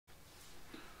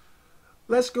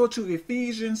Let's go to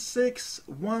Ephesians 6,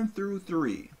 1 through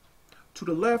 3. To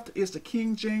the left is the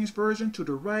King James Version. To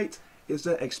the right is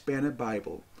the Expanded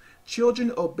Bible.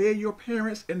 Children, obey your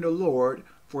parents in the Lord,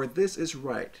 for this is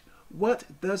right.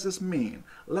 What does this mean?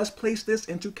 Let's place this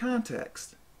into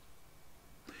context.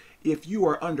 If you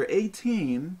are under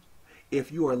 18,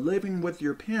 if you are living with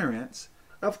your parents,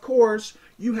 of course,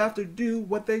 you have to do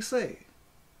what they say.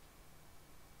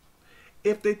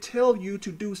 If they tell you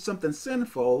to do something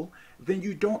sinful, then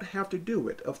you don't have to do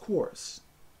it, of course.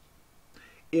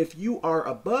 If you are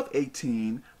above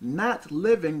 18, not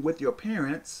living with your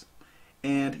parents,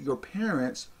 and your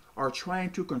parents are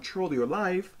trying to control your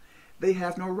life, they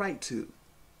have no right to.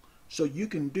 So you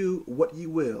can do what you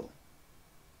will.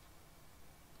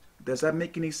 Does that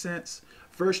make any sense?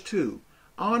 Verse 2,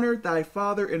 honor thy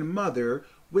father and mother,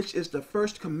 which is the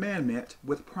first commandment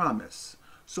with promise.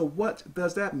 So what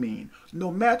does that mean? No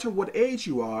matter what age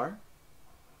you are,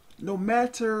 no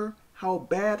matter how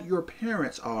bad your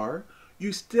parents are,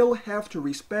 you still have to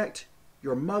respect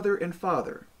your mother and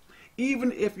father.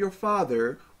 Even if your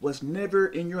father was never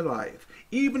in your life,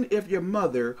 even if your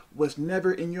mother was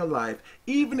never in your life,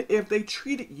 even if they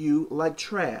treated you like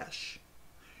trash,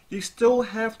 you still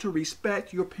have to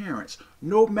respect your parents,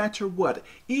 no matter what,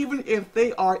 even if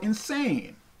they are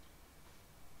insane.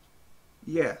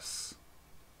 Yes.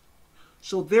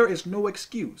 So there is no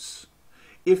excuse.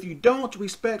 If you don't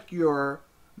respect your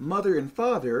mother and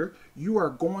father, you are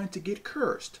going to get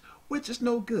cursed, which is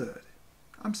no good.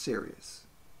 I'm serious.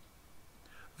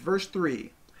 Verse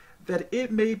 3, that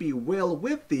it may be well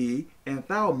with thee, and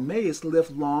thou mayest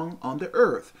live long on the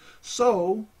earth.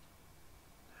 So,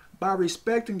 by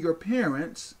respecting your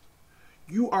parents,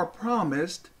 you are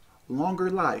promised longer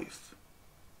life.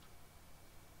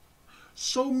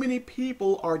 So many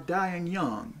people are dying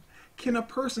young. Can a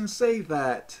person say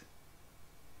that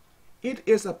it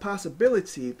is a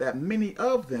possibility that many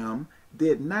of them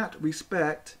did not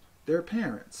respect their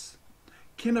parents?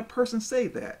 Can a person say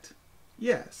that?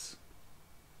 Yes.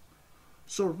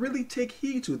 So really take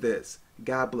heed to this.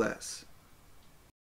 God bless.